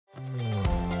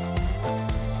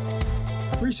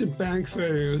Recent bank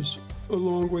failures,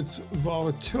 along with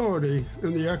volatility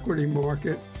in the equity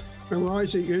market and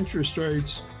rising interest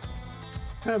rates,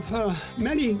 have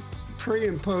many pre-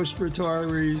 and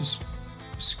post-retirees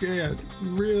scared,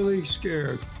 really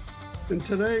scared. And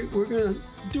today we're going to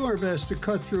do our best to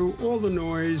cut through all the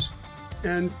noise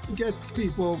and get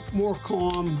people more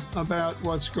calm about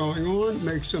what's going on,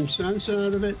 make some sense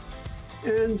out of it.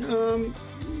 And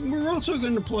we're also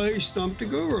going to play Stump the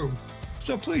Guru.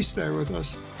 So please stay with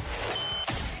us.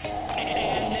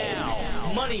 And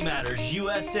now, Money Matters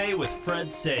USA with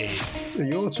Fred Sade.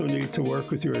 And you also need to work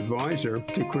with your advisor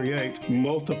to create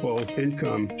multiple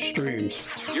income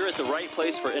streams. You're at the right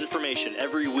place for information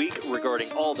every week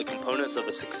regarding all the components of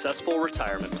a successful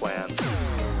retirement plan.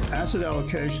 Asset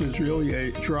allocation is really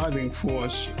a driving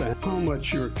force to how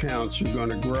much your accounts are going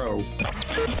to grow.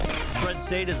 Fred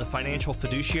Sade is a financial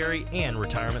fiduciary and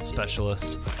retirement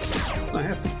specialist. I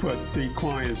have to put the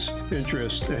client's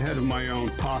interest ahead of my own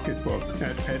pocketbook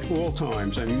at all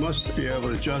times. I must be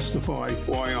able to justify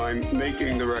why I'm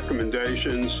making the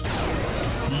recommendations.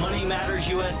 Money Matters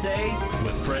USA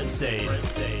with Fred Sade.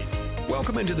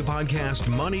 Welcome into the podcast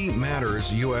Money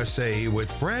Matters USA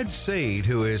with Fred Sade,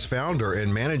 who is founder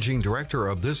and managing director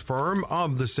of this firm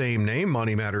of the same name,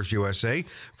 Money Matters USA.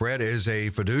 Fred is a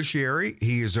fiduciary.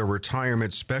 He is a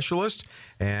retirement specialist,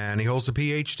 and he holds a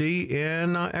PhD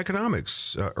in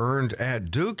economics, earned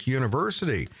at Duke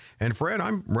University. And Fred,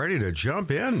 I'm ready to jump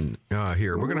in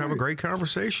here. We're going to have a great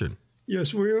conversation.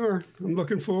 Yes, we are. I'm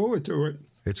looking forward to it.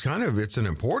 It's an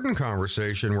important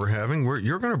conversation we're having.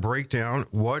 You're going to break down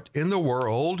what in the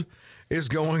world is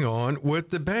going on with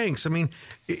the banks. I mean,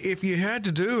 if you had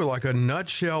to do like a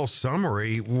nutshell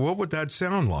summary, what would that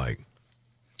sound like?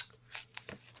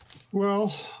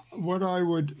 Well, what I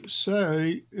would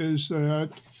say is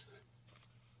that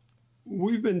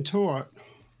we've been taught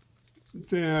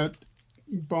that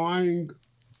buying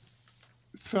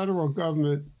federal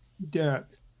government debt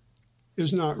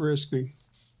is not risky.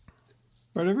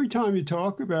 But every time you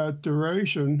talk about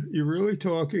duration, you're really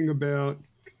talking about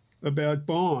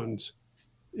bonds.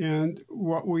 And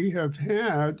what we have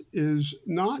had is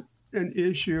not an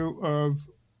issue of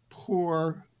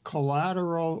poor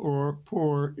collateral or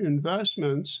poor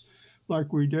investments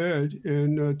like we did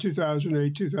in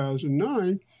 2008,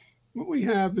 2009. What we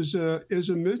have is a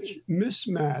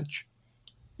mismatch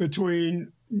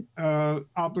between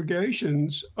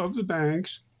obligations of the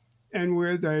banks and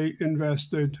where they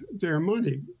invested their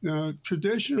money. Now,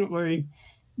 traditionally,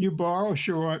 you borrow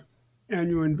short and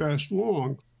you invest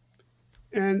long.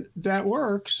 And that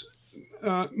works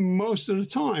most of the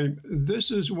time.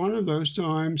 This is one of those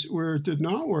times where it did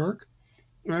not work,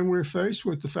 and we're faced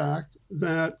with the fact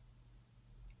that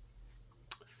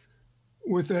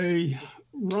with a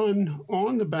run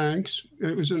on the banks,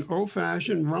 it was an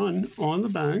old-fashioned run on the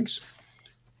banks,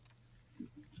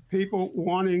 people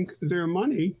wanting their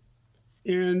money.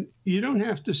 And you don't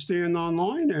have to stand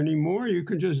online anymore. You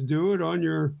can just do it on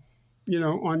your,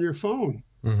 on your phone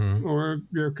or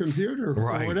your computer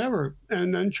or whatever,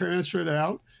 and then transfer it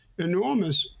out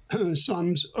enormous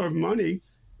sums of money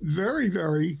very,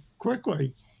 very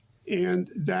quickly. And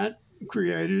that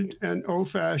created an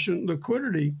old-fashioned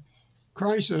liquidity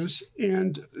crisis.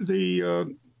 And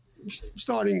the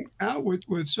starting out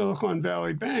with Silicon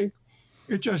Valley Bank,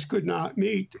 it just could not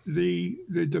meet the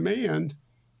demand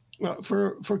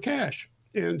for cash.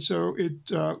 And so it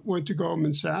went to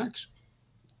Goldman Sachs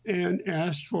and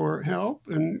asked for help,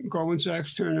 and Goldman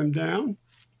Sachs turned them down.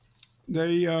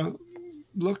 They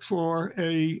looked for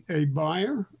a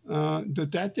buyer.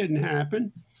 That didn't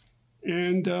happen.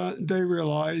 And they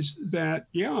realized that,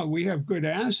 we have good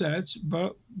assets,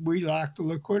 but we lack the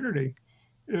liquidity.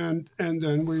 And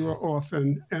then we were off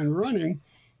and running,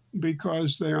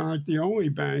 because they aren't the only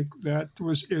bank that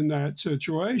was in that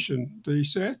situation. The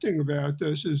sad thing about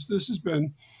this is this has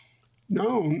been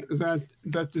known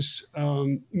that this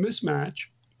mismatch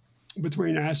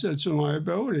between assets and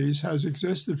liabilities has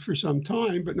existed for some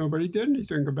time, but nobody did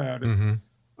anything about it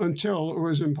until it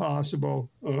was impossible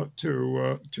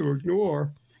to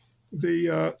ignore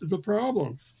the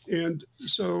problem. And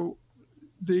so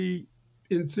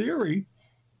in theory,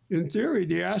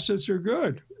 the assets are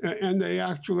good, and they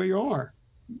actually are.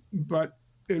 But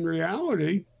in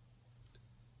reality,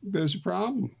 there's a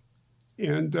problem.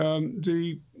 And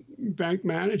the bank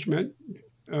management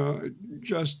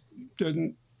just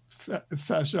didn't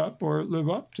fess up or live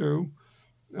up to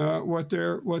what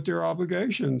their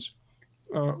obligations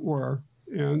were.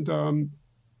 And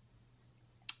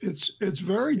it's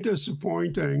very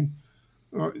disappointing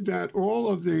that all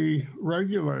of the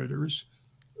regulators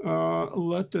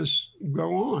let this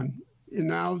go on. And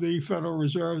now the Federal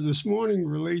Reserve this morning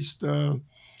released a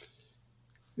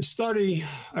study,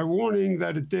 a warning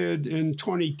that it did in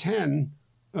 2010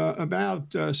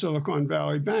 about Silicon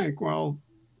Valley Bank. Well,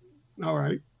 all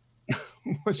right,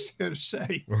 what's there to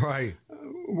say? Right.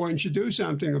 Why don't you do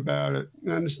something about it?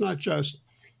 And it's not just,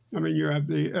 I mean, you have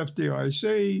the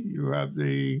FDIC, you have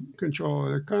the control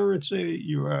of the currency,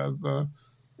 you have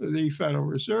the Federal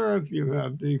Reserve, you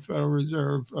have the Federal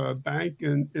Reserve Bank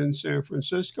in San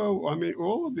Francisco. I mean,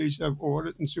 all of these have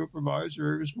audit and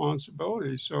supervisory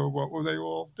responsibilities. So what were they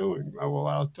all doing? All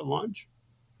out to lunch?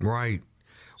 Right.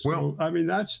 So, well, I mean,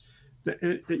 that's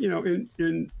you know,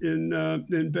 in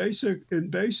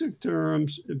basic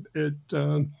terms,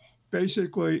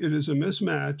 basically it is a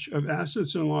mismatch of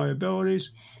assets and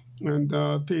liabilities, and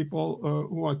people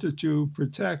wanted to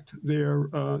protect their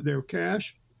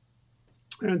cash,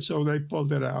 and so they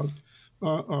pulled it out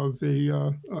of the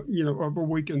of a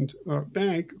weakened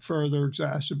bank, further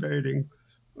exacerbating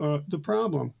the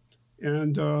problem.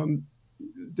 And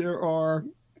there are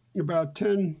about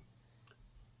 $10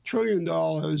 trillion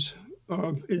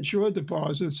of insured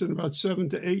deposits and about 7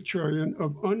 to 8 trillion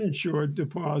of uninsured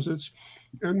deposits.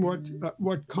 And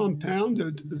what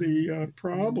compounded the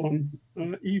problem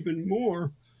even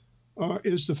more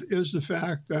is the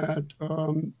fact that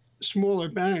smaller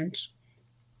banks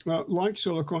like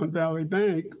Silicon Valley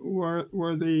Bank were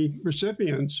the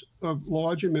recipients of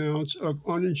large amounts of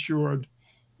uninsured,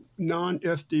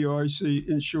 non-FDIC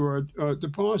insured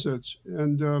deposits.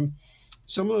 And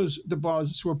some of those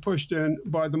deposits were pushed in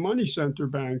by the money center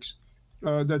banks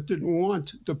that didn't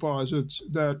want deposits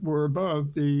that were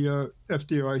above the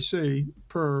FDIC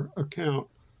per account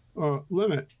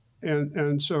limit,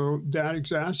 and so that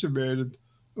exacerbated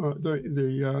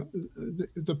the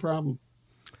problem.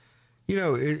 You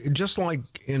know, just like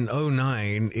in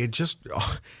 2009, it just,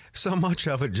 so much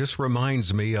of it just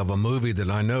reminds me of a movie that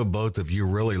I know both of you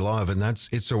really love, and that's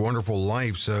It's a Wonderful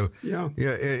Life. So,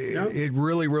 it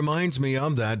really reminds me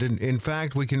of that. And in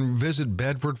fact, we can visit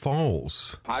Bedford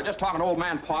Falls. I was just talking to old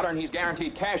man Potter, and he's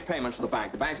guaranteed cash payments to the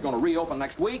bank. The bank's going to reopen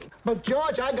next week. But,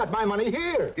 George, I got my money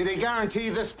here. Did he guarantee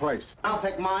this place? I'll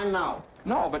take mine now.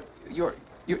 No, but you're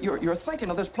thinking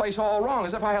of this place all wrong,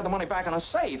 as if I had the money back in a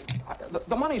safe.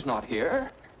 The money's not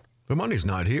here. The money's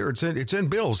not here. It's in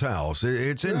Bill's house.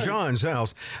 It's in John's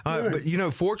house. But, you know,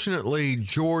 fortunately,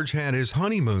 George had his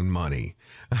honeymoon money.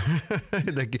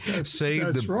 They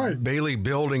saved the Bailey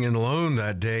Building and Loan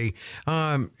that day.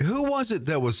 Who was it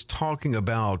that was talking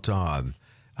about... it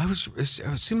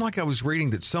seemed like I was reading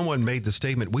that someone made the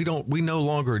statement, we no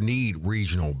longer need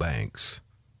regional banks.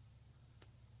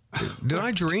 Did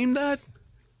I dream that?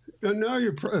 No,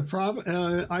 you're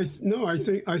I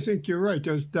think you're right.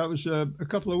 That was a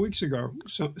couple of weeks ago.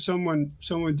 Someone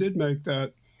did make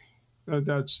that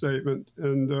statement,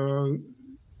 and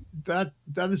that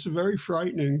is a very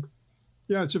frightening.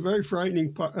 Yeah, it's a very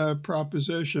frightening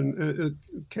proposition. It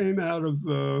came out of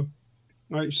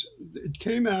I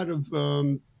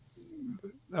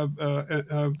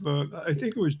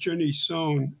think it was Ginny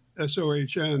Sohn,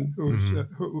 Sohn,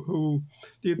 who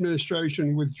the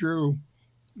administration withdrew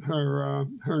her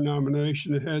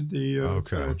nomination to head the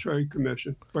Federal Trade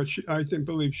Commission, but I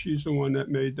believe she's the one that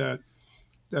made that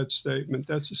statement.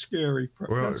 That's a scary.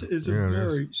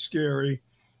 Very scary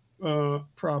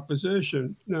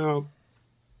proposition. Now,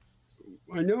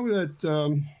 I know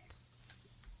that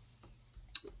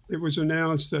it was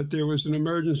announced that there was an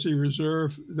emergency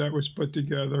reserve that was put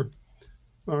together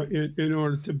in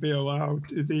order to bail out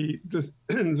the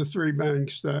three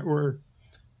banks that were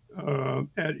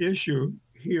at issue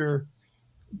here,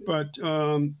 but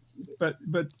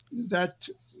that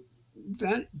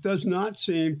does not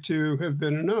seem to have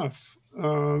been enough,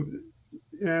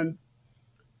 and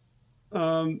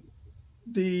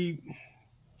the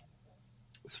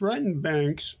threatened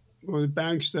banks, or the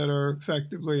banks that are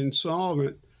effectively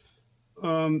insolvent,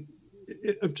 and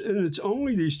it's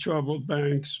only these troubled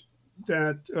banks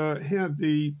that have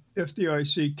the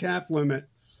FDIC cap limit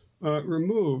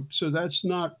removed. So that's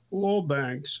not all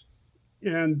banks.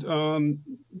 And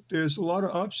there's a lot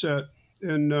of upset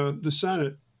in the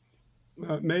Senate,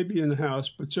 maybe in the House,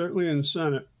 but certainly in the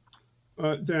Senate,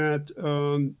 that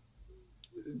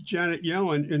Janet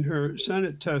Yellen, in her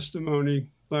Senate testimony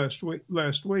last week,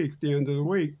 at the end of the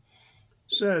week,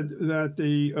 said that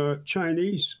the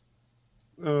Chinese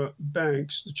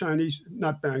banks, the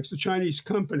Chinese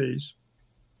companies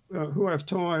who have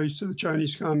ties to the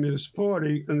Chinese Communist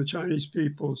Party and the Chinese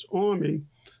People's Army,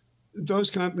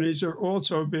 those companies are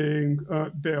also being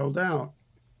bailed out.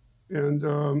 And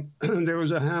there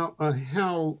was a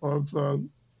howl of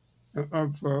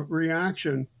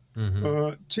reaction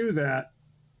to that.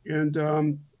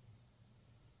 And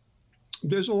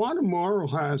there's a lot of moral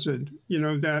hazard,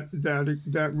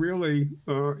 that really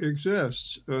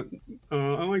exists.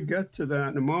 I might get to that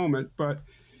in a moment, but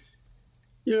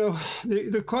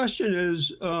the question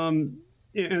is, and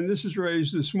this is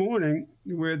raised this morning,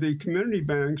 where the community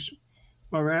banks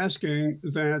are asking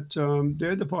that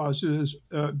their depositors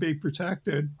be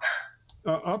protected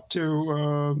up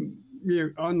to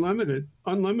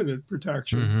unlimited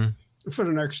protection for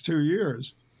the next 2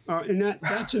 years. And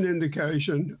that's an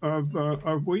indication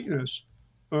of weakness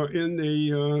in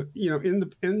the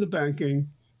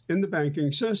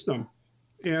banking system,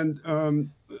 and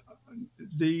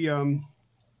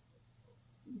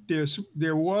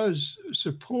there was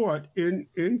support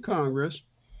in Congress,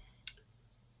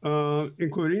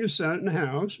 including the Senate and the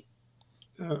House,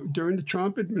 during the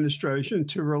Trump administration,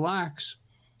 to relax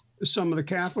some of the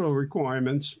capital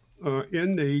requirements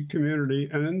in the community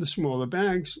and in the smaller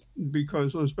banks,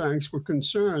 because those banks were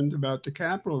concerned about the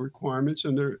capital requirements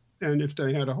and if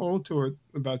they had a hold to it,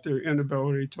 about their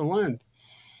inability to lend.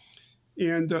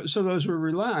 And so those were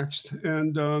relaxed.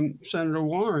 And Senator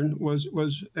Warren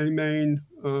was a main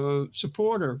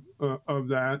supporter of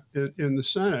that in the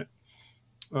Senate.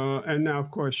 And now,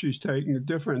 of course, she's taking a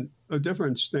different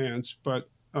stance. But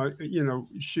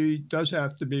she does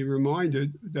have to be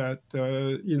reminded that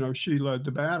she led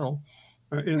the battle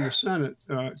in the Senate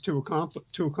to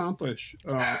accomplish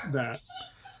that.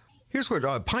 Here's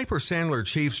what Piper Sandler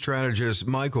chief strategist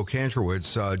Michael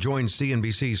Kantrowitz joined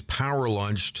CNBC's Power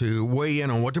Lunch to weigh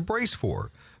in on what to brace for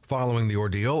following the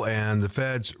ordeal and the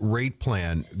Fed's rate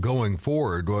plan going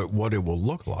forward, what it will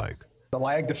look like. The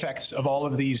lagged effects of all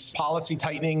of these policy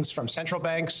tightenings from central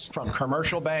banks, from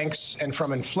commercial banks, and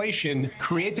from inflation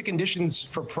create the conditions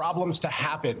for problems to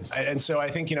happen. And so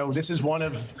I think, this is one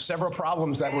of several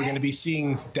problems that we're going to be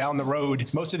seeing down the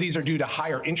road. Most of these are due to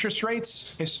higher interest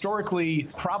rates. Historically,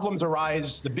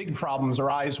 the big problems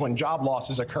arise when job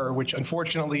losses occur, which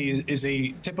unfortunately is a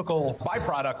typical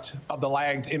byproduct of the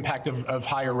lagged impact of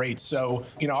higher rates. So,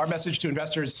 our message to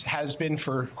investors has been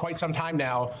for quite some time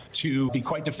now to be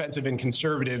quite defensive and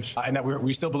conservative, and that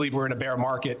we still believe we're in a bear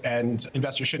market, and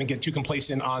investors shouldn't get too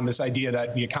complacent on this idea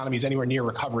that the economy is anywhere near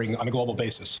recovering on a global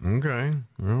basis. Okay.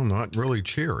 Well, not really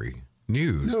cheery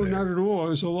news. No, there. not at all.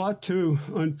 There's a lot to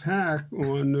unpack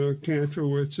on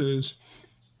Kantrowitz's,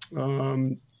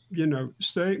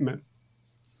 statement.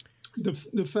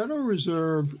 The Federal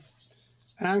Reserve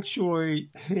actually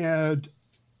had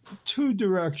two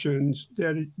directions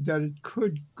that it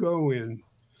could go in.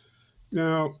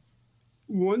 Now,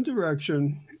 one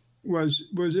direction was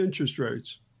interest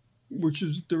rates, which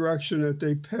is the direction that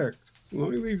they picked. Let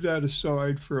me leave that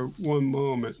aside for one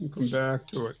moment and come back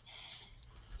to it.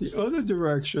 The other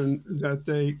direction that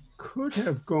they could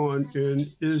have gone in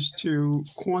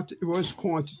was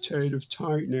quantitative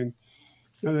tightening.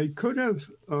 Now, they could have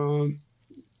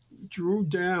drew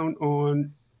down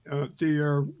on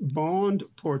their bond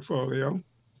portfolio,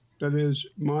 that is,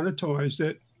 monetized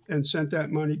it, and sent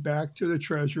that money back to the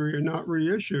Treasury and not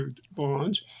reissued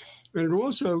bonds. And it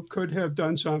also could have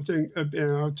done something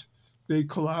about the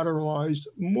collateralized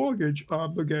mortgage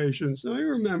obligations. Now, you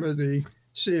remember the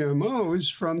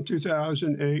CMOs from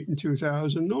 2008 and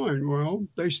 2009. Well,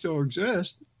 they still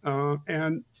exist,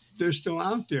 and they're still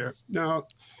out there. Now,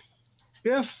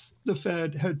 if the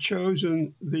Fed had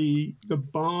chosen the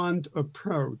bond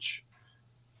approach,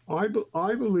 I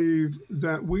believe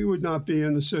that we would not be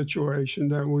in the situation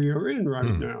that we are in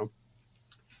right now.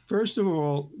 First of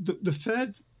all, the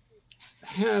Fed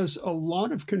has a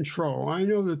lot of control. I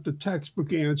know that the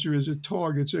textbook answer is it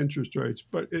targets interest rates,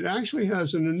 but it actually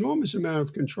has an enormous amount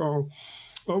of control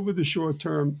over the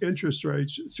short-term interest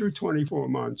rates through 24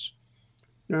 months.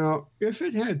 Now, if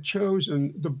it had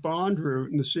chosen the bond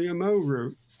route and the CMO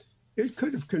route, it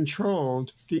could have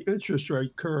controlled the interest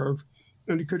rate curve,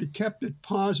 and it could have kept it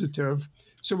positive,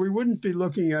 so we wouldn't be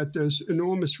looking at this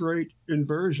enormous rate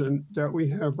inversion that we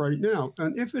have right now.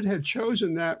 And if it had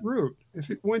chosen that route, if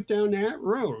it went down that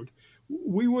road,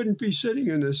 we wouldn't be sitting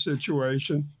in this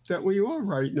situation that we are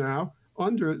right now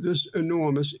under this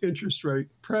enormous interest rate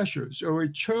pressure. So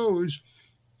it chose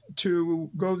to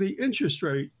go the interest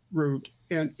rate route,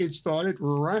 and it started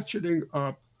ratcheting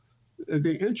up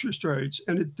the interest rates,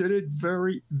 and it did it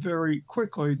very, very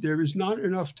quickly. There is not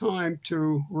enough time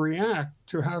to react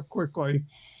to how quickly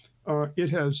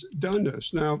it has done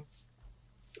this. Now,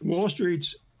 Wall Street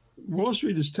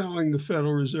is telling the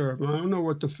Federal Reserve, and I don't know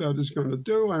what the Fed is going to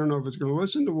do. I don't know if it's going to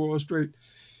listen to Wall Street.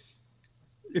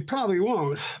 It probably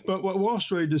won't. But what Wall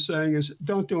Street is saying is,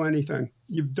 don't do anything.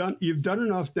 You've done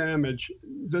enough damage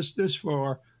this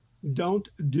far. don't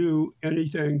do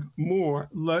anything more.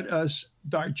 Let us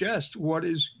digest what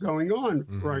is going on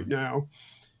right now.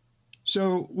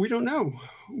 So we don't know.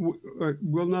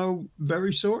 We'll know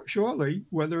very shortly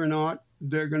whether or not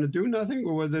they're going to do nothing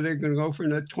or whether they're going to go for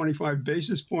that 25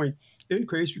 basis point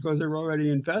increase because they're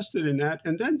already invested in that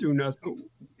and then do nothing.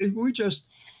 We just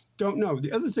don't know.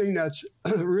 The other thing that's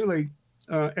really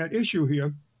at issue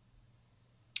here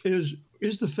is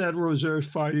the Federal Reserve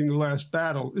fighting the last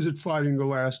battle? Is it fighting the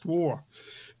last war?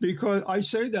 Because I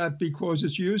say that because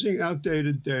it's using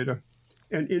outdated data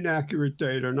and inaccurate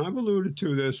data. And I've alluded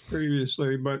to this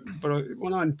previously, but I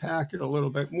want to unpack it a little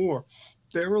bit more.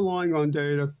 They're relying on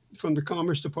data from the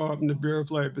Commerce Department, the Bureau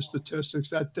of Labor Statistics,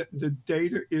 that the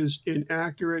data is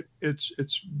inaccurate.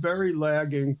 It's very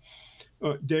lagging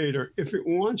data. If it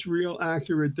wants real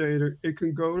accurate data, it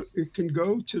can go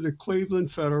to the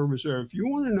Cleveland Federal Reserve. If you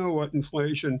want to know what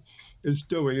inflation is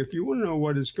doing, if you want to know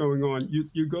what is going on,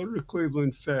 you go to the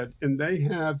Cleveland Fed, and they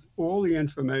have all the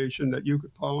information that you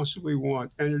could possibly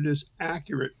want, and it is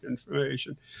accurate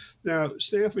information. Now,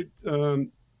 Stanford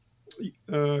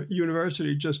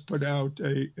University just put out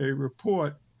a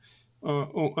report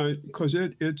because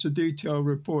it's a detailed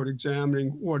report examining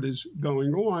what is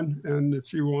going on, and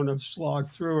if you want to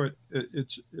slog through it,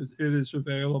 it is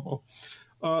available.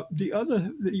 The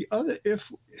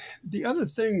other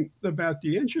thing about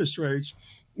the interest rates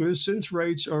is since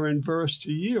rates are inverse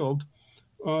to yield,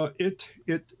 the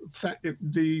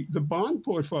bond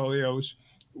portfolios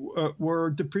were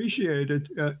depreciated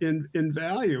in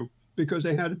value because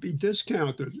they had to be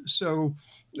discounted. So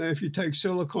if you take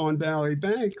Silicon Valley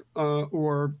Bank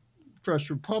or First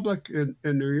Republic in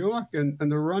New York, and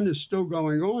the run is still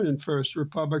going on in First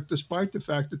Republic, despite the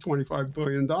fact that $25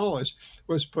 billion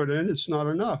was put in, it's not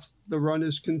enough. The run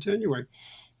is continuing.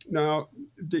 Now,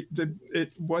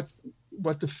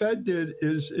 what the Fed did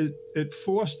is it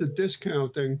forced the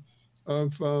discounting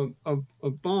of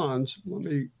bonds. Let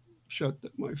me shut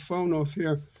my phone off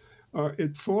here.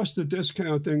 It forced the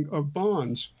discounting of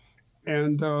bonds,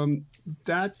 and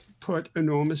that put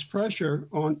enormous pressure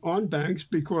on banks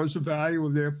because the value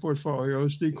of their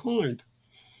portfolios declined.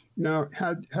 Now,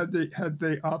 had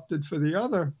they opted for the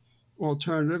other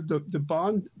alternative, the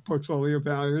bond portfolio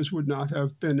values would not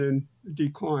have been in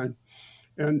decline.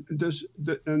 And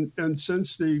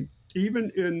since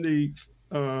even in the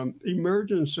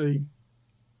emergency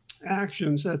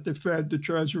actions that the Fed, the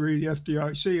Treasury, the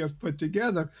FDIC have put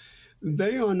together,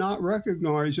 they are not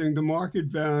recognizing the market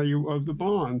value of the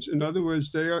bonds. In other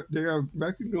words, they are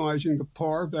recognizing the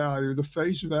par value, the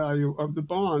face value of the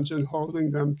bonds, and holding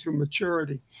them to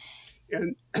maturity.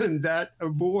 And that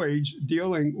avoids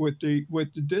dealing with the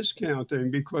discounting,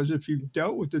 because if you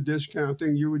dealt with the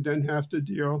discounting, you would then have to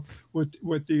deal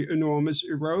with the enormous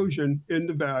erosion in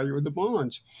the value of the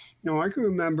bonds. Now, I can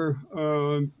remember,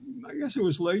 I guess it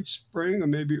was late spring or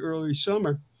maybe early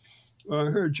summer, I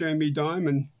heard Jamie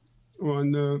Dimon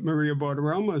on Maria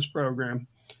Bartiromo's program.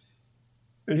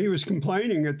 And he was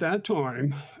complaining at that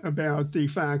time about the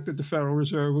fact that the Federal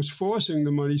Reserve was forcing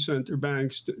the money center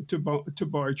banks to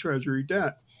buy Treasury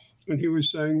debt. And he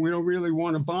was saying, we don't really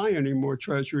want to buy any more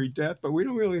Treasury debt, but we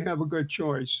don't really have a good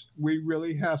choice. We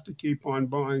really have to keep on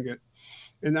buying it.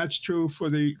 And that's true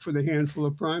for the handful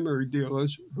of primary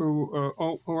dealers who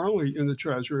are only in the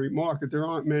Treasury market. There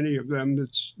aren't many of them.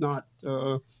 It's not,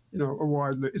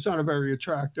 it's not a very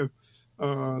attractive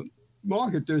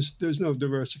market. There's no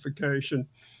diversification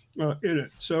in it.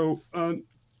 So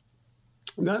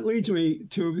that leads me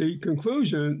to the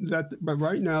conclusion but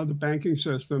right now the banking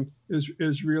system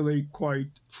is really quite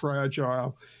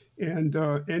fragile, and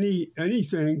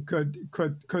anything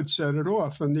could set it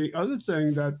off. And the other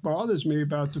thing that bothers me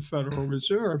about the Federal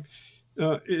Reserve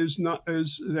is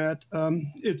that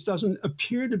it doesn't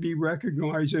appear to be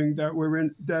recognizing that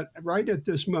right at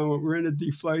this moment we're in a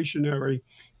deflationary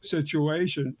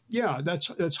situation. Yeah,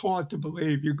 that's hard to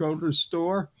believe. You go to the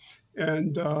store,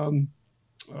 and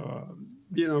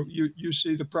you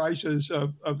see the prices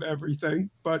of everything.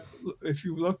 But if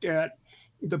you look at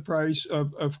the price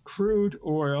of crude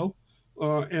oil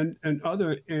and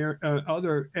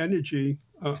other energy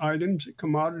items,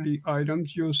 commodity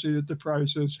items, you'll see that the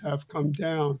prices have come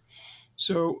down.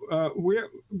 So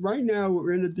right now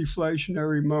we're in a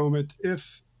deflationary moment.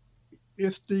 If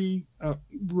the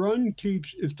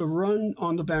run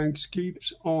on the banks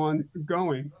keeps on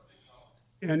going,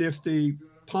 and if the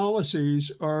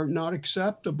policies are not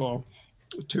acceptable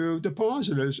to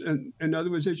depositors, and in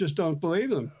other words, they just don't believe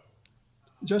them,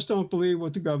 just don't believe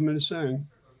what the government is saying,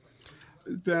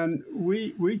 then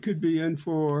we could be in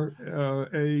for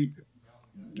they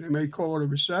may call it a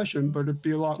recession, but it'd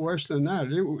be a lot worse than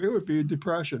that. It would be a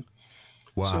depression.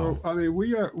 Wow. So I mean,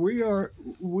 we are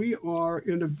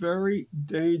in a very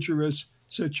dangerous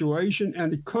situation,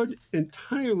 and it could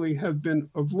entirely have been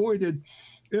avoided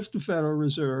if the Federal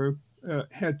Reserve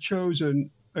had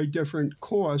chosen a different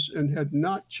course and had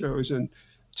not chosen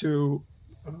to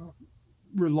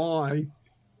rely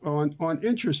on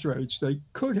interest rates. They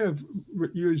could have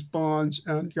used bonds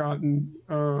and gotten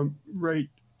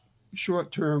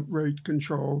short-term rate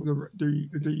control, the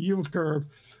yield curve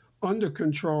under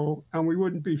control, and we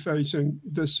wouldn't be facing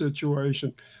this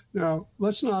situation. Now,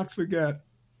 let's not forget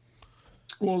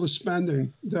all the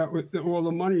spending all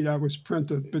the money that was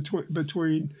printed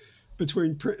between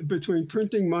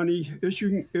printing money,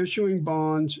 issuing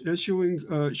bonds,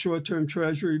 issuing short-term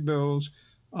Treasury bills.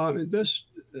 This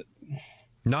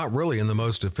not really in the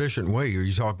most efficient way. Are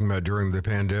you talking about during the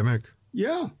pandemic?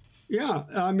 Yeah.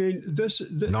 I mean,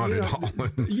 not at all.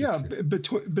 Yeah,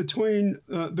 between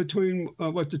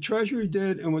what the Treasury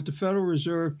did and what the Federal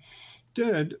Reserve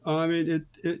did, I mean,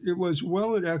 it was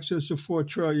well in excess of $4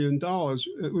 trillion.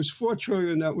 It was $4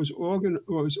 trillion that was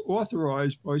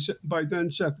authorized by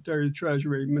then Secretary of the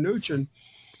Treasury Mnuchin.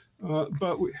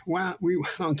 But we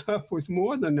wound up with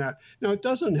more than that. Now, it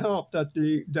doesn't help that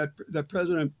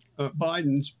President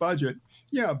Biden's budget.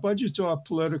 Yeah, budgets are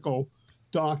political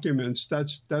documents.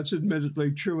 That's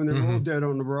admittedly true, and they're all dead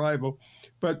on arrival.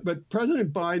 But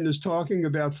President Biden is talking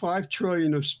about $5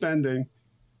 trillion of spending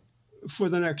for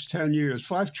the next 10 years,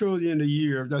 $5 trillion a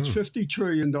year. That's $50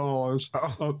 trillion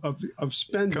of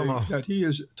spending that he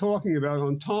is talking about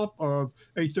on top of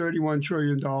a $31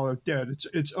 trillion debt.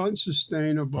 It's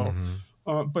unsustainable,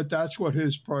 but that's what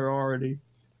his priorities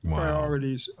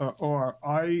are.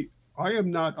 I am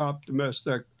not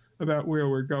optimistic about where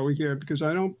we're going here because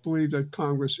I don't believe that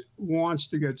Congress wants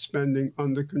to get spending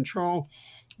under control,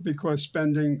 because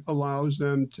spending allows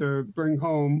them to bring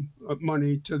home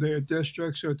money to their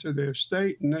districts or to their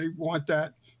state, and they want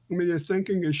that. I mean, their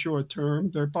thinking is short term.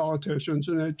 They're politicians,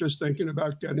 and they're just thinking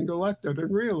about getting elected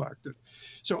and reelected.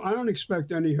 So I don't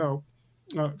expect any help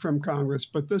from Congress,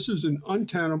 but this is an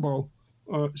untenable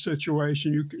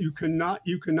situation. You cannot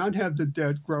have the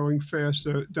debt growing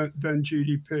faster than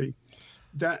GDP.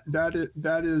 That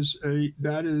is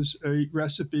a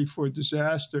recipe for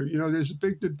disaster. You know, there's a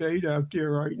big debate out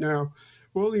there right now.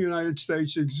 Will the United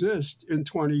States exist in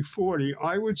 2040?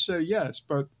 I would say yes,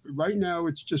 but right now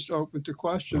it's just open to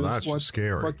question. Well, that's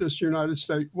scary. What the United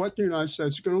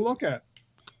States is going to look at.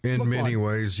 In many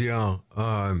ways, yeah.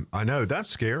 I know that's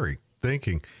scary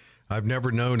thinking. I've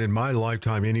never known in my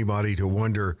lifetime anybody to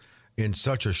wonder, in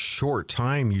such a short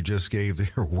time you just gave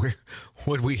there, where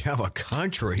would we have a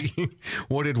country?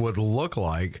 What it would look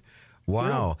like?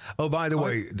 Wow. Yeah. Oh, by the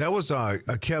way, that was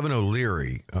Kevin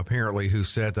O'Leary, apparently, who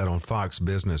said that on Fox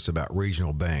Business about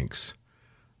regional banks.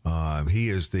 He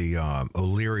is the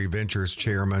O'Leary Ventures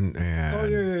chairman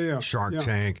and Shark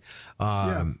Tank.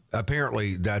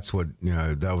 Apparently, that's what,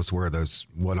 that was where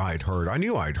what I'd heard. I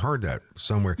knew I'd heard that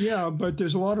somewhere. Yeah, but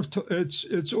there's a lot of,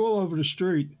 it's all over the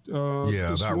street.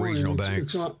 About regional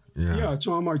banks. It's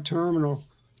on my terminal.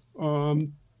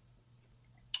 And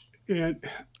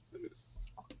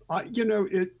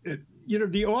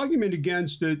the argument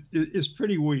against it is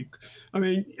pretty weak. I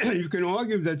mean, you can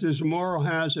argue that there's a moral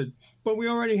hazard, but we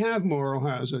already have moral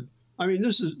hazard. I mean,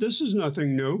 this is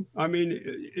nothing new. I mean,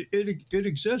 it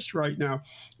exists right now,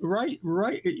 right.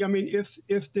 I mean, if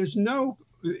there's no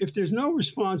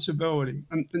responsibility,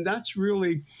 and that's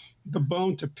really the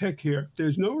bone to pick here.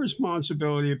 There's no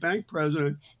responsibility. A bank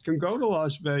president can go to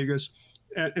Las Vegas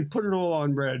and put it all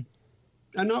on red,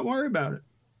 and not worry about it.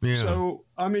 Yeah. So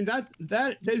I mean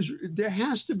there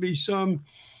has to be some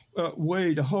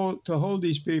way to hold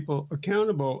these people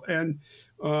accountable. And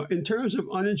in terms of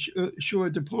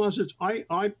uninsured deposits,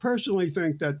 I personally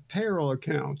think that payroll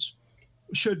accounts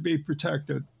should be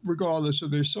protected regardless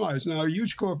of their size. Now,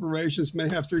 huge corporations may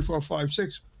have 3, 4, 5,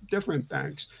 6 different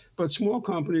banks, but small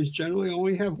companies generally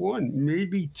only have one,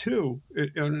 maybe two,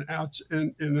 in a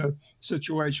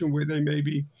situation where they may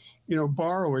be,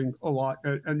 borrowing a lot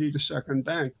and need a second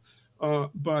bank.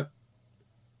 But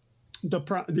the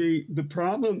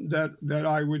problem that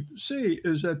I would see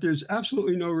is that there's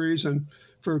absolutely no reason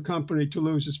for a company to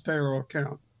lose its payroll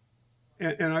account.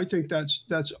 And I think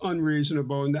that's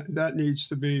unreasonable, and that needs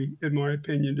to be, in my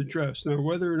opinion, addressed. Now,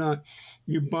 whether or not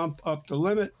you bump up the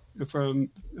limit from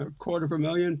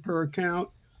 $250,000 per account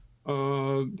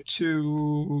to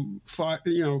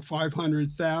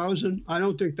 500,000, I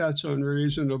don't think that's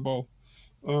unreasonable.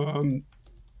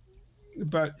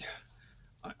 But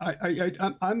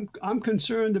I'm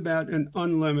concerned about an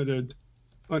unlimited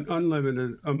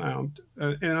amount,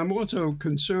 and I'm also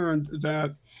concerned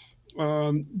that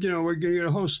we're getting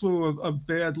a whole slew of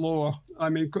bad law. I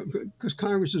mean, because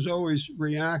Congress is always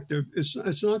reactive.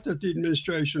 It's not that the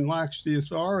administration lacks the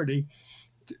authority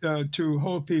to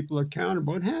hold people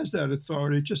accountable. It has that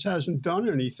authority. It just hasn't done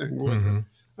anything with it.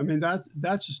 I mean,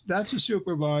 that's a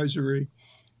supervisory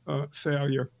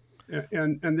failure,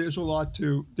 and there's a lot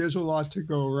to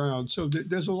go around. So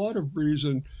there's a lot of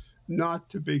reason not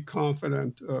to be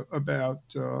confident about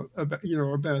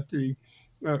the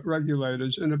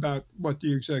regulators and about what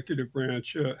the executive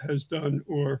branch has done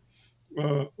or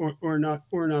not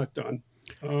done.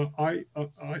 I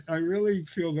really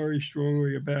feel very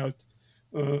strongly about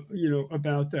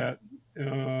that,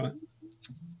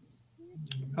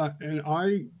 and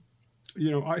I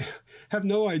have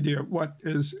no idea what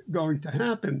is going to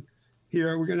happen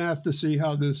here. We're going to have to see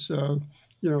how this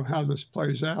how this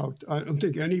plays out. I don't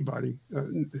think anybody.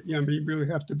 You really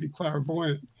have to be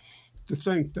clairvoyant to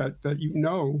think that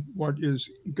what is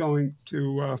going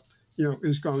to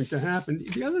happen.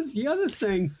 The other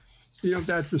thing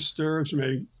that disturbs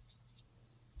me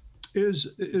is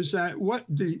that what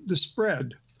the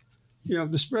spread,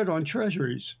 the spread on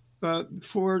treasuries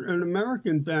for an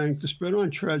American bank, the spread on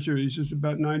treasuries is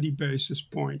about 90 basis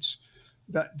points.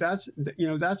 That's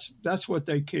what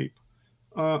they keep.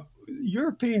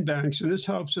 European banks, and this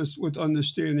helps us with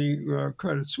understanding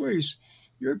Credit Suisse.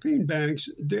 European banks,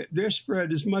 their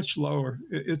spread is much lower.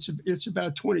 It's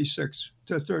about 26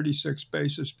 to 36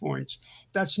 basis points.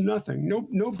 That's nothing.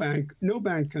 No bank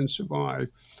can survive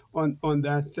on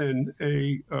that thin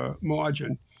a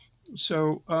margin.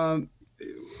 So on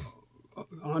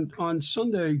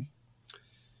Sunday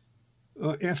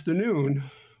afternoon,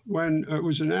 when it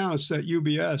was announced that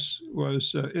UBS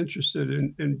was interested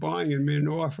in buying and made an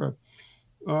offer,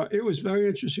 it was very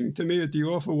interesting to me that the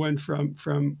offer went from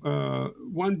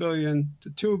 $1 billion to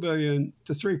 $2 billion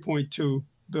to $3.2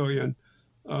 billion,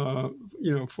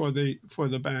 for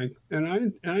the bank, and I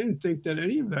didn't think that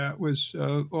any of that was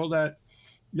all that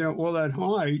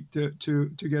high to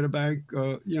get a bank,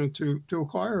 to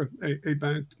acquire a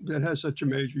bank that has such a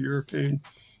major European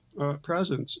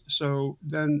presence. So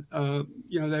then,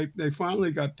 they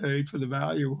finally got paid for the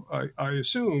value, I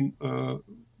assume,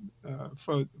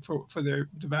 for the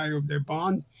value of their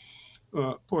bond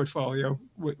portfolio,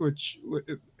 which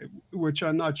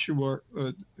I'm not sure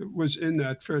was in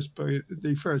that first billion.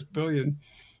 The first billion,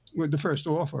 with the first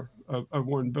offer of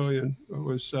 $1 billion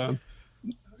was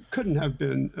couldn't have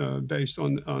been based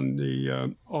on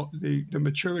the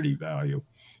maturity value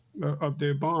of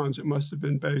their bonds. It must have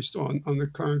been based on the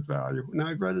current value. Now,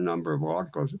 I've read a number of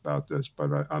articles about this, but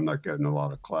I'm not getting a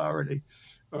lot of clarity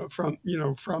from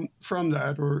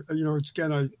that. Or it's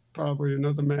again, probably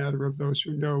another matter of those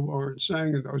who know aren't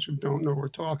saying and those who don't know are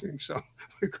talking. So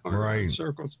we're going around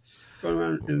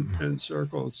in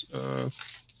circles,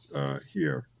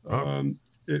 here.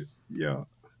 If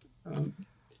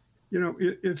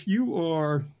you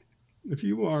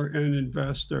are an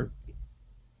investor,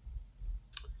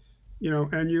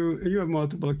 and you have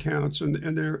multiple accounts and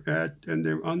they're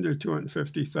under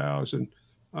 250,000.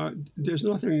 There's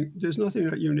nothing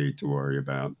that you need to worry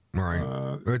about. Right.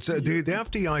 It's the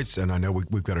FDIC, and I know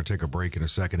we've got to take a break in a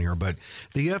second here, but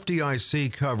the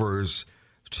FDIC covers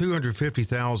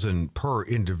 250,000 per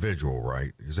individual,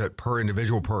 right? Is that per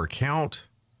individual, per account?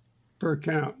 Per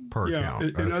account. Per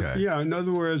account. Okay. In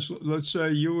other words, let's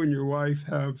say you and your wife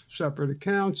have separate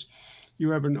accounts. You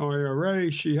have an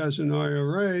IRA, she has an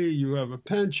IRA, you have a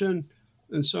pension,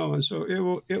 and so on. So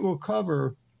it will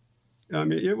cover. I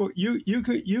mean, it will. You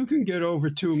can get over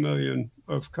 $2 million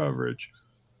of coverage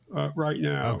right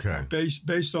now. Okay.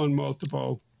 Based on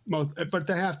multiple, but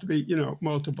they have to be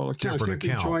multiple accounts. Different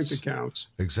accounts. Joint accounts.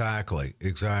 Exactly.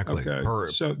 Okay.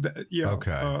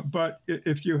 Okay. But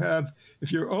if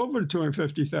you're over the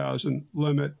 250,000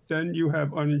 limit, then you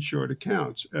have uninsured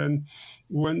accounts. And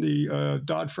when the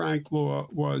Dodd-Frank law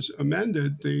was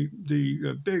amended,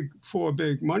 the four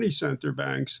big money center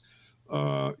banks,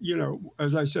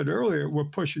 as I said earlier, were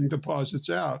pushing deposits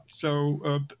out.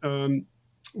 So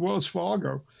Wells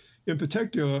Fargo, in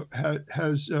particular,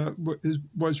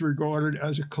 was regarded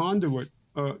as a conduit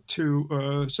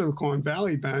to Silicon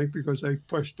Valley Bank because they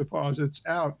pushed deposits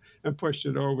out and pushed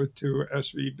it over to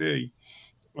SVB.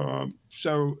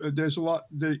 So there's a lot.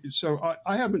 So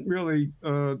I haven't really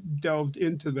delved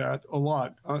into that a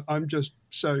lot. I'm just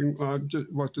saying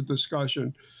what the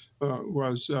discussion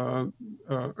was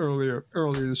earlier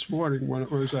this morning when I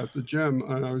was at the gym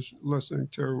and I was listening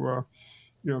to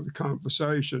the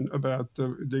conversation about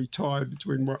the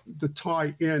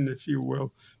tie-in, if you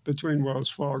will, between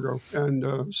Wells Fargo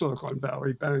and Silicon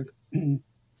Valley Bank.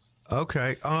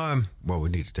 Okay. Well, we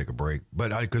need to take a break,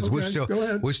 but because we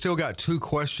still got 2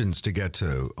 questions to get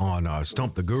to on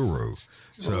Stump the Guru,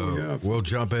 so we'll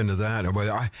jump into that.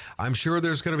 I'm sure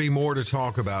there's going to be more to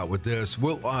talk about with this.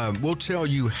 We'll tell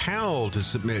you how to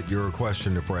submit your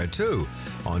question to Fred too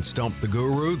on Stump the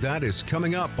Guru. That is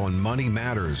coming up on Money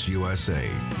Matters USA.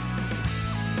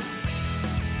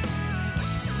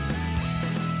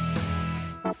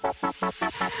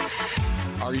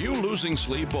 Are you losing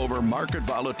sleep over market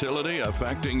volatility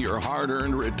affecting your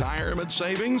hard-earned retirement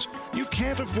savings? You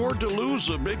can't afford to lose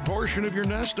a big portion of your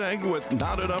nest egg with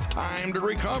not enough time to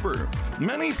recover.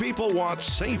 Many people want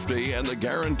safety and the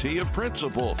guarantee of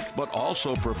principal, but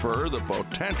also prefer the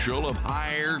potential of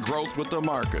higher growth with the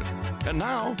market. And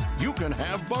now you can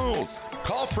have both.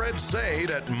 Call Fred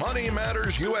Zaid at Money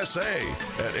Matters USA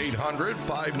at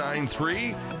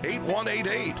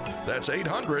 800-593-8188. That's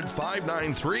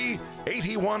 800-593-8188.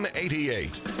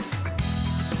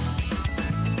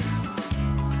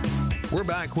 We're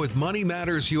back with Money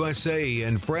Matters USA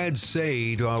and Fred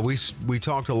Zaid. We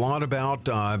talked a lot about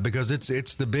because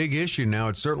it's the big issue now.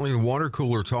 It's certainly the water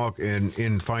cooler talk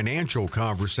in financial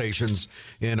conversations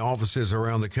in offices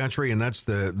around the country, and that's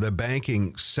the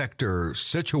banking sector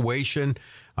situation.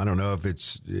 I don't know if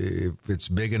it's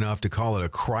big enough to call it a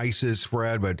crisis,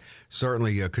 Fred, but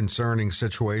certainly a concerning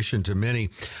situation to many.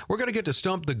 We're going to get to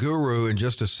Stump the Guru in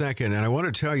just a second, and I want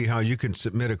to tell you how you can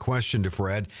submit a question to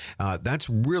Fred. That's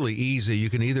really easy. You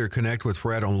can either connect with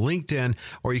Fred on LinkedIn,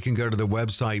 or you can go to the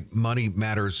website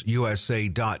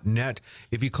moneymattersusa.net.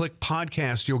 If you click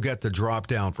podcast, you'll get the drop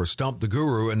down for Stump the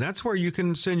Guru, and that's where you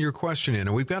can send your question in.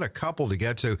 And we've got a couple to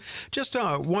get to. Just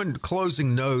one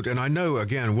closing note, and I know,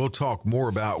 again, we'll talk more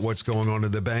about what's going on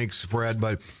in the banks, Fred,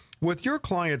 but with your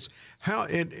clients, how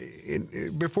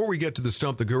before we get to the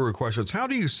Stump the Guru questions, how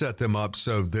do you set them up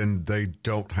so then they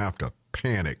don't have to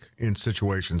panic in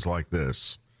situations like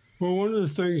this? Well, one of the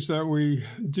things that we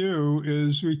do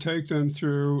is we take them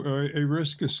through a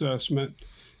risk assessment,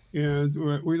 and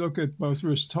we look at both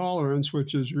risk tolerance,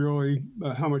 which is really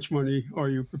how much money are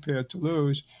you prepared to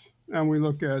lose, and we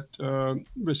look at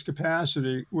risk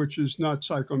capacity, which is not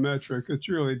psychometric. It's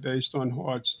really based on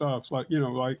hard stuff, like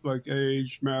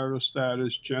age, marital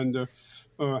status, gender,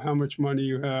 how much money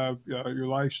you have, your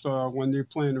lifestyle, when do you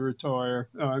plan to retire.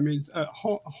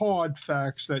 Hard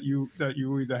facts that you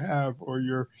either have or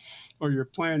you're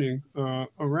planning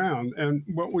around. And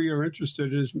what we are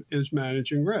interested in is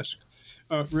managing risk.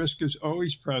 Risk is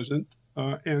always present.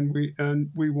 And we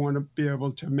want to be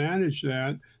able to manage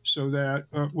that so that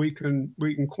we can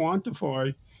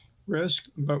quantify risk,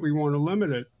 but we want to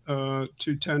limit it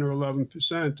to 10 or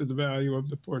 11% of the value of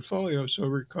the portfolio, so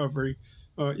recovery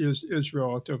is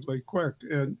relatively quick.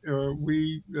 And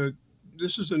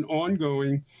this is an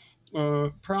ongoing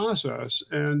process,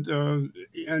 and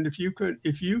if you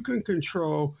can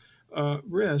control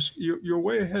risk, you're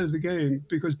way ahead of the game,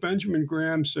 because Benjamin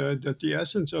Graham said that the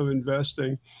essence of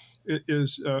investing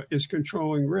is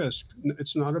controlling risk.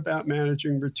 It's not about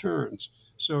managing returns.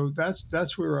 So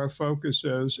that's where our focus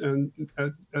is. And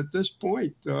at this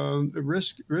point, the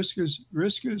risk is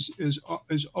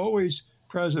always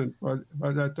present, but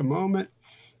at the moment,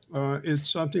 it's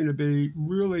something to be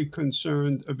really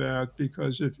concerned about,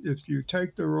 because if you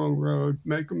take the wrong road,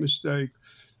 make a mistake,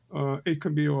 it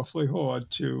can be awfully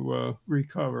hard to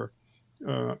recover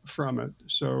from it.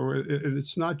 So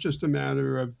it's not just a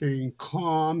matter of being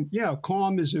calm. Yeah,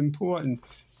 calm is important,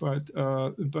 but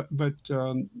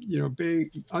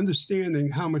understanding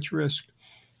how much risk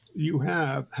you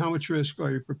have, how much risk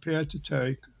are you prepared to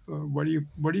take, what are you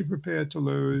prepared to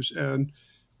lose, and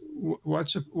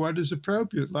what is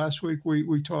appropriate. Last week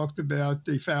we talked about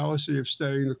the fallacy of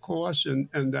staying the course, and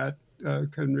that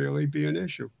can really be an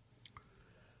issue.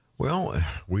 Well,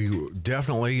 we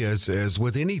definitely, as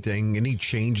with anything, any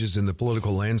changes in the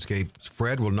political landscape,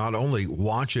 Fred will not only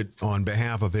watch it on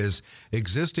behalf of his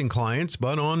existing clients,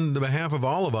 but on the behalf of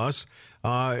all of us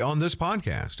on this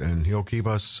podcast, and he'll keep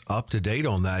us up to date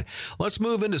on that. Let's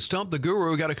move into Stump the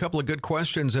Guru. We got a couple of good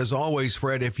questions, as always,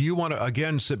 Fred. If you want to,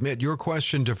 again, submit your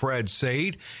question to Fred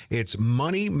Zaid, it's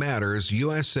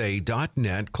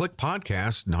moneymattersusa.net. Click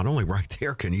podcast. Not only right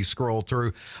there can you scroll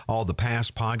through all the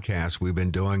past podcasts we've been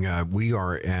doing. We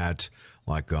are at,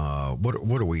 what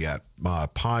are we at?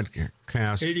 podcast.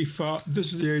 85.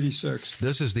 This is the 86th.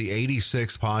 This is the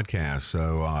 86th podcast.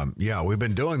 So, yeah, we've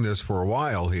been doing this for a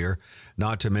while here,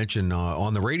 not to mention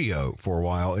on the radio for a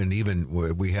while. And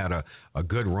even we had a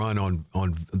good run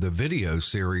on the video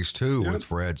series, too, with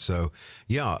Fred. So,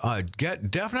 yeah,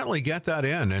 definitely get that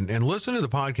in and listen to the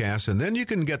podcast. And then you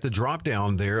can get the drop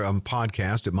down there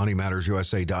podcast at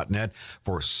moneymattersusa.net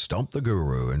for Stump the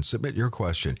Guru and submit your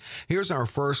question. Here's our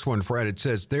first one, Fred. It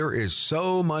says, there is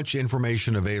so much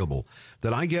information available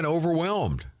that I get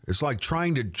overwhelmed. It's like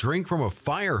trying to drink from a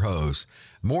fire hose.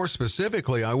 More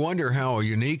specifically, I wonder how a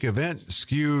unique event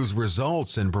skews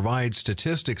results and provides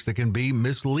statistics that can be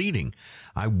misleading.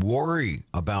 I worry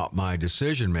about my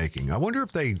decision making. I wonder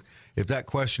if that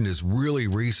question is really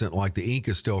recent, like the ink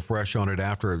is still fresh on it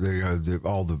after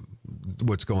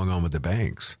what's going on with the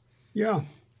banks. Yeah.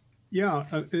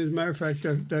 As a matter of fact,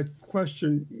 that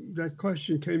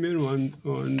question came in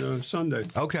on Sunday.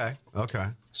 Okay.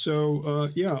 So,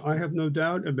 I have no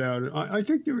doubt about it. I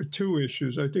think there are two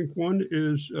issues. I think one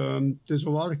is there's a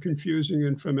lot of confusing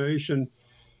information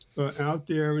out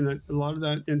there, and that a lot of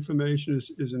that information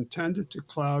is intended to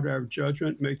cloud our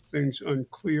judgment, make things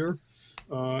unclear.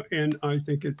 And I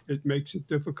think it makes it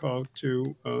difficult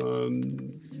to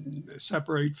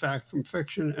separate fact from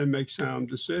fiction and make sound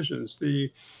decisions.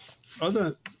 The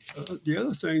other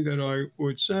thing that I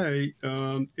would say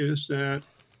is that,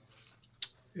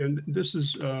 and this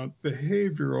is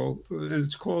behavioral, and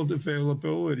it's called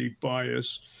availability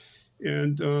bias.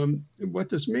 And what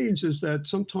this means is that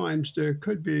sometimes there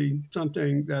could be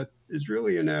something that is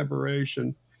really an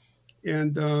aberration,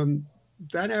 and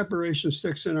that aberration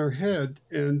sticks in our head.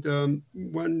 And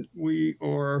when we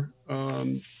are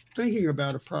thinking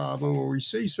about a problem or we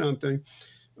see something,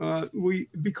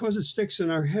 because it sticks in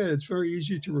our head, it's very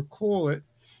easy to recall it,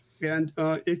 and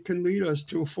it can lead us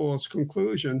to a false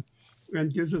conclusion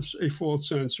and gives us a false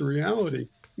sense of reality.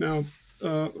 Now,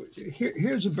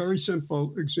 here's a very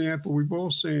simple example. We've all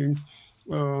seen,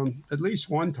 at least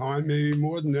one time, maybe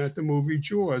more than that, the movie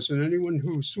Jaws. And anyone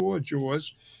who saw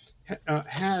Jaws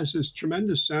has this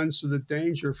tremendous sense of the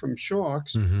danger from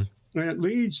sharks. Mm-hmm. And it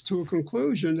leads to a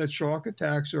conclusion that shark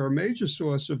attacks are a major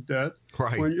source of death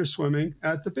when you're swimming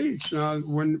at the beach. Now,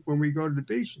 when we go to the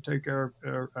beach and take our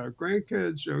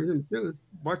grandkids,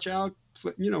 watch out.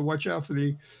 Watch out for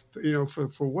the,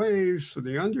 for waves, for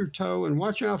the undertow, and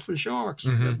watch out for sharks.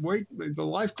 Mm-hmm. The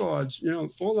lifeguards,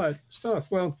 all that stuff.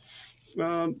 Well,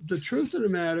 the truth of the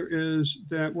matter is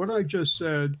that what I just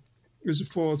said is a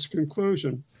false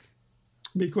conclusion,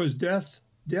 because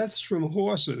deaths from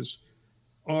horses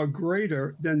are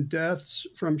greater than deaths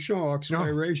from sharks by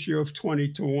a ratio of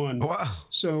 20-1. Wow.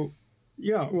 So,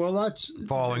 that's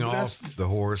falling off the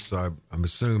horse. I'm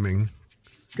assuming.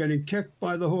 Getting kicked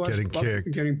by the horse,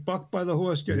 getting bucked by the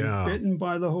horse, getting bitten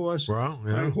by the horse. Well,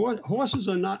 yeah. Horses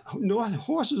are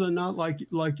not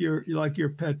like your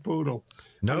pet poodle.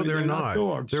 No, they're not.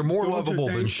 Dogs. They're more lovable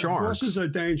than sharks. Horses are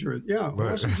dangerous. Yeah,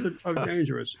 horses are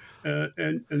dangerous,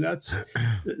 and that's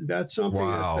something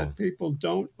that people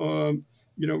don't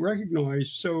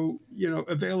recognize. So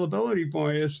availability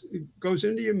bias goes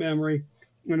into your memory,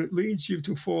 and it leads you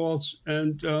to false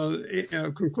and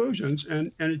conclusions,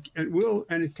 and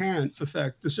it can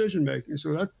affect decision making.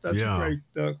 So that's a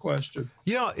great question.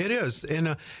 Yeah, it is, and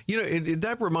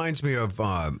that reminds me of.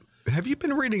 Have you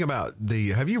read about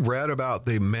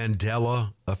the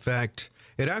Mandela effect?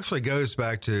 It actually goes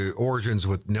back to origins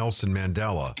with Nelson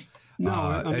Mandela. No,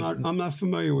 I'm not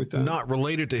familiar with that. Not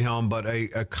related to him, but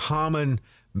a common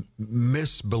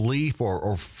misbelief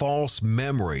or false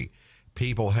memory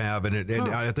people have, and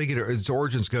I think its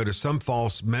origins go to some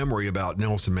false memory about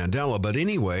Nelson Mandela. But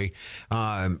anyway,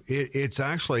 it's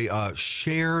actually a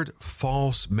shared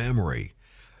false memory.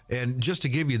 And just to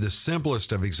give you the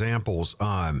simplest of examples,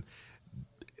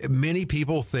 many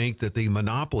people think that the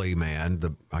Monopoly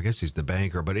man, I guess he's the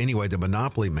banker, but anyway, the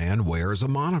Monopoly man wears a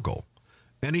monocle,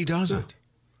 and he doesn't.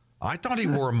 I thought he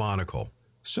wore a monocle.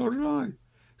 So did I.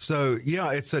 So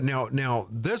it's now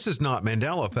this is not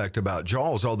Mandela effect about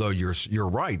Jaws, although you're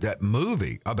right, that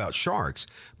movie about sharks,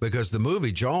 because the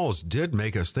movie Jaws did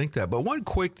make us think that. But one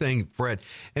quick thing, Fred,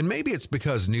 and maybe it's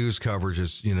because news coverage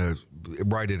is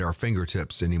right at our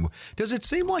fingertips anymore. Does it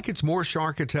seem like it's more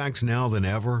shark attacks now than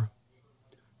ever?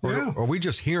 Or are we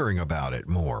just hearing about it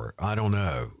more? I don't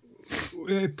know.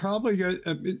 It probably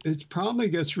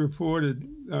gets reported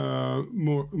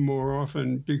more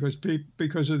often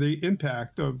because of the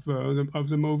impact of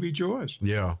the movie Jaws.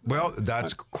 Yeah, well,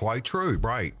 that's quite true,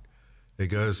 right? It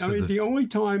goes to the only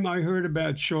time I heard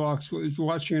about sharks was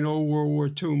watching an old World War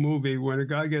II movie when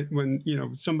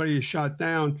somebody is shot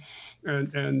down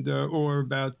and or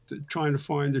about trying to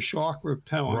find a shark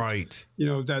repellent. Right.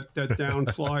 That down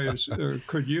flyers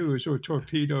could use, or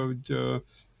torpedoed,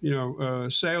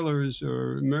 sailors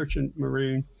or merchant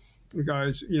marine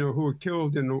guys, who were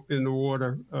killed in the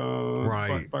water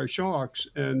by sharks,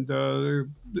 and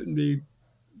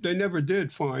they never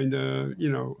did find it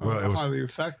was highly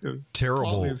effective,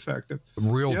 terrible,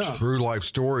 true life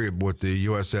story with the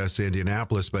USS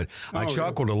Indianapolis. But I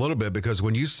chuckled a little bit because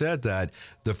when you said that,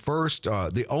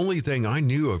 the only thing I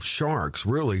knew of sharks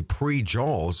really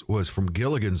pre-Jaws was from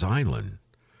Gilligan's Island.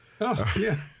 Oh,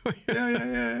 yeah.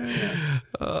 Yeah.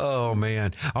 Oh,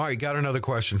 man. All right, got another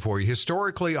question for you.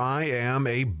 Historically, I am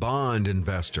a bond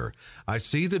investor. I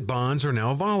see that bonds are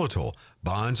now volatile.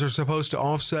 Bonds are supposed to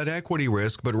offset equity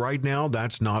risk, but right now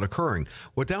that's not occurring.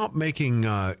 Without making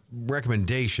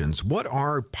recommendations, what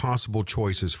are possible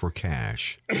choices for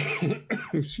cash?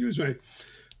 Excuse me.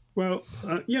 Well,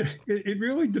 it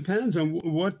really depends on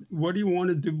what do you want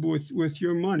to do with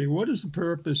your money. What is the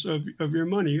purpose of your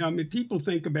money? I mean, people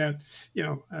think about,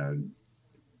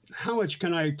 how much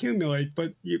can I accumulate,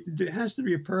 but there has to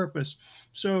be a purpose.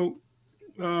 So,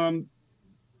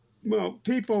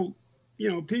 people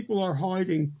are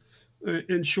hiding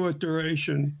in short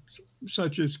duration,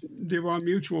 such as there are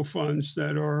mutual funds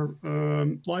that are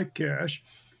like cash.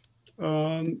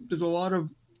 There's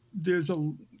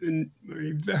a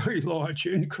very large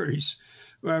increase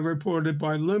reported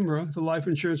by LIMRA, the Life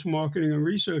Insurance Marketing and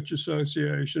Research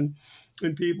Association,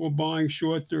 in people buying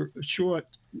short-term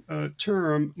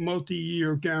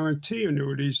multi-year guarantee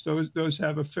annuities. Those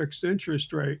have a fixed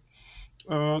interest rate.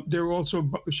 There are also,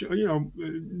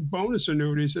 bonus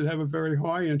annuities that have a very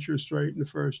high interest rate in the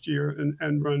first year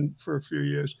and run for a few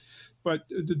years. But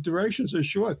the durations are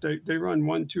short. They run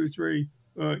 1, 2, 3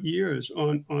 years.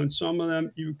 On some of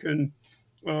them, you can.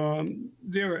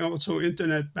 There are also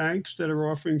internet banks that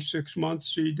are offering 6-month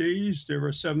CDs. There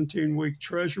are 17-week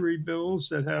Treasury bills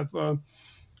that have,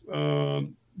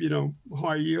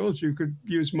 high yields. You could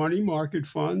use money market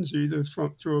funds either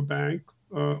through a bank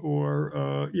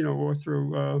or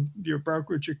through your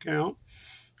brokerage account.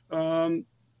 And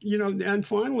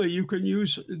finally, you can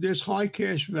use this high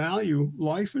cash value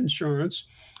life insurance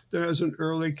that has an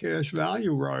early cash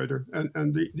value rider,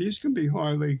 and these can be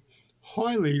highly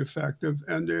effective,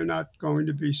 and they're not going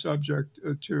to be subject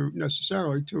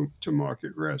necessarily to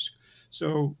market risk.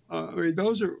 So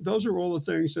those are all the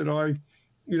things that I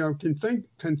can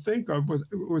think of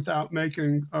without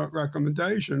making a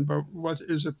recommendation. But what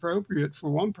is appropriate for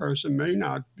one person may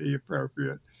not be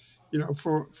appropriate,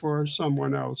 for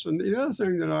someone else. And the other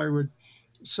thing that I would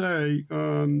say,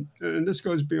 and this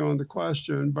goes beyond the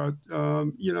question, but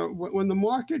when the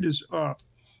market is up,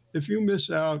 if you miss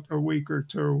out a week or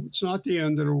two, it's not the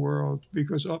end of the world,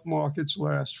 because up markets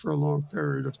last for a long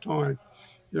period of time.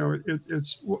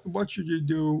 It's what should you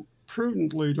do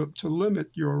prudently to limit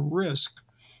your risk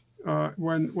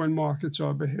when markets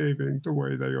are behaving the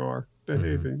way they are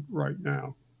behaving right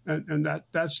now, and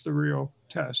that's the real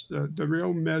test. The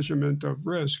real measurement of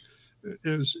risk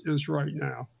is right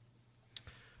now.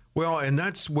 Well, and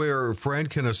that's where Fred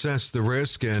can assess the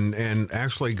risk and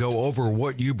actually go over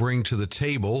what you bring to the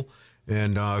table.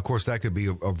 And, of course, that could be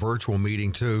a virtual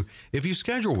meeting, too. If you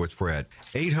schedule with Fred,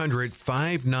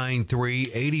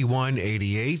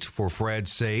 800-593-8188 for Fred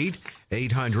Sade,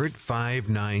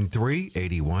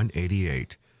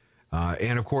 800-593-8188.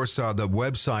 And, of course, the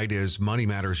website is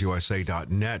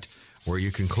moneymattersusa.net, where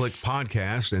you can click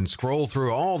podcast and scroll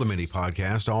through all the mini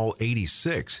podcasts, all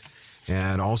 86.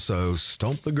 And also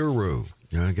Stump the Guru.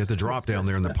 Get the drop down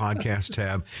there in the podcast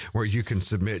tab where you can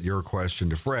submit your question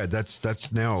to Fred.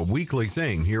 That's now a weekly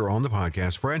thing here on the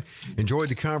podcast. Fred, enjoyed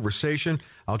the conversation.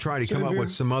 I'll try to come up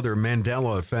with some other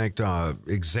Mandela effect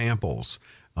examples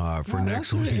for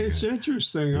next week. It's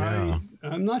interesting. Yeah.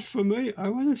 I'm not familiar. I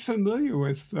wasn't familiar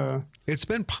with. It's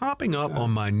been popping up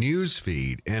on my news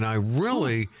feed, and I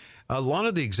really a lot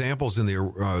of the examples in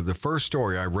the first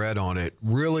story I read on it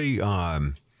really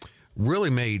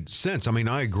made sense. I mean,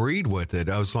 I agreed with it.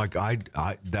 I was like,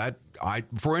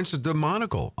 for instance, the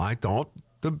monocle. I thought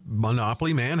the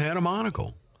Monopoly man had a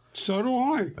monocle. So do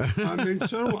I. I mean,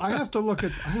 I have to look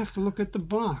at the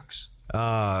box.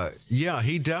 Yeah,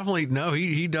 he definitely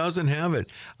he doesn't have it.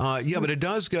 But it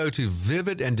does go to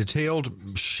vivid and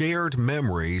detailed shared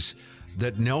memories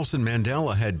that Nelson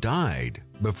Mandela had died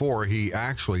before he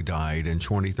actually died in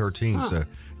 2013. So,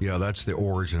 yeah, that's the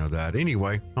origin of that.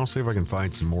 Anyway, I'll see if I can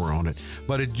find some more on it.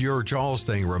 But your Jaws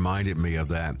thing reminded me of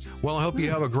that. Well, I hope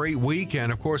you have a great week.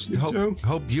 And, of course,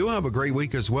 hope you have a great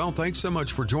week as well. Thanks so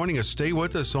much for joining us. Stay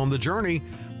with us on the journey.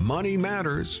 Money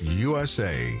Matters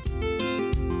USA.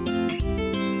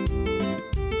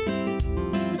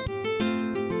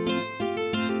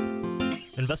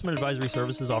 Investment advisory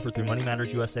services offered through Money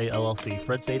Matters USA, LLC.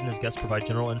 Fred Sade and his guests provide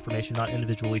general information, not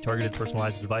individually targeted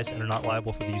personalized advice, and are not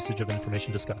liable for the usage of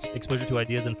information discussed. Exposure to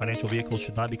ideas and financial vehicles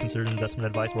should not be considered investment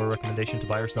advice or a recommendation to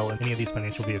buy or sell in any of these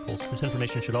financial vehicles. This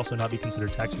information should also not be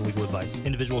considered tax or legal advice.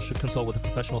 Individuals should consult with a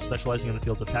professional specializing in the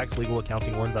fields of tax, legal,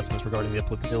 accounting, or investments regarding the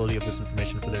applicability of this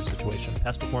information for their situation.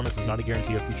 Past performance is not a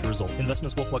guarantee of future results.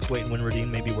 Investments will fluctuate, and when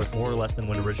redeemed may be worth more or less than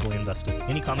when originally invested.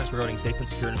 Any comments regarding safe and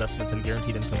secure investments and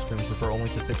guaranteed income streams refer only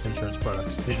to fixed insurance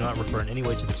products. They do not refer in any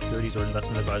way to the securities or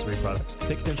investment advisory products.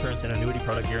 Fixed insurance and annuity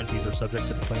product guarantees are subject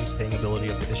to the claims paying ability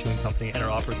of the issuing company and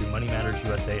are offered through Money Matters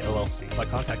USA, LLC. By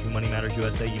contacting Money Matters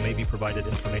USA, you may be provided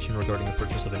information regarding the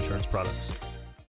purchase of insurance products.